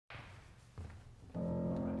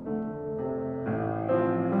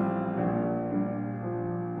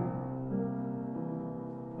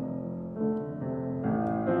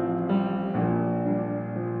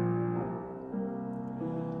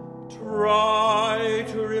Try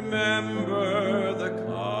to remember the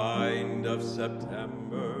kind of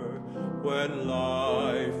September when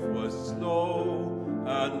life was slow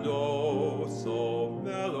and oh so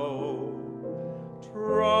mellow.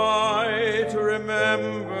 Try to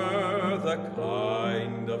remember the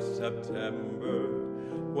kind of September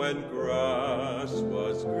when grass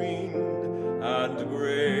was green and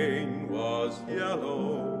grain was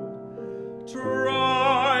yellow.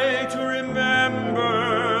 Try to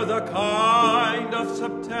remember the kind of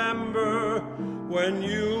September when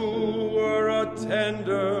you were a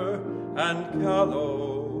tender and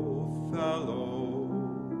callow fellow.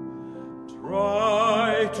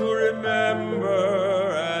 Try to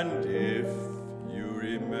remember, and if you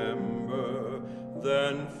remember,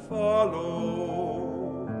 then follow.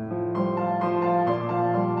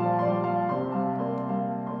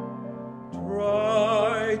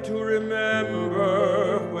 Try to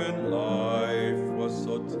remember when life was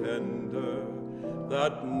so tender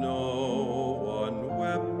that no one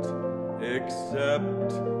wept except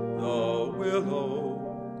the willow.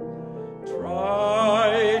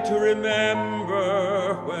 Try to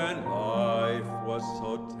remember when life was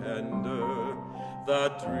so tender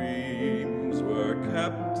that dreams were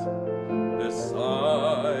kept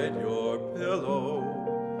beside your pillow.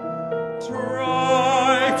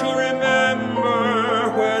 Try to remember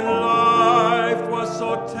when life was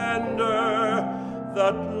so tender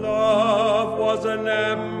that love was an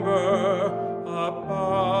ember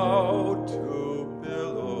about to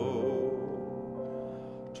billow.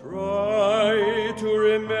 Try to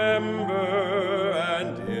remember,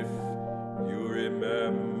 and if you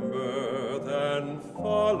remember, then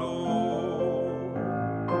follow.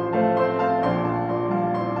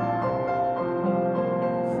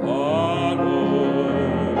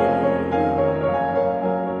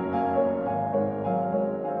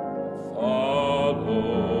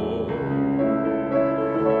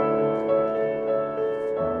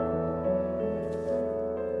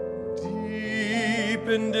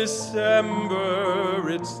 In December,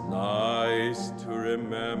 it's nice to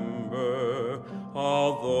remember,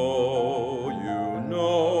 although you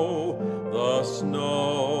know the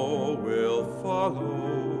snow will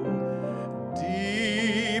follow.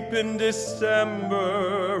 Deep in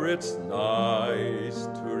December, it's nice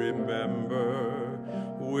to remember,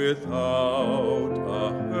 without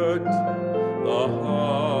a hurt, the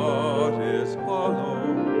heart is hollow.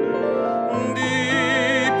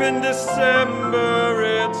 Deep in December,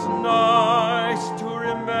 it's nice to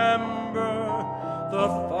remember the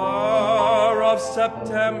fire of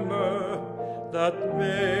September that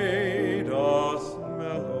made us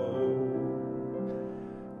mellow.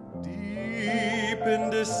 Deep in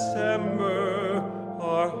December,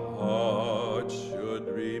 our hearts should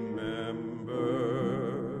remember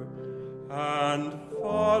and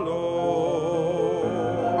follow.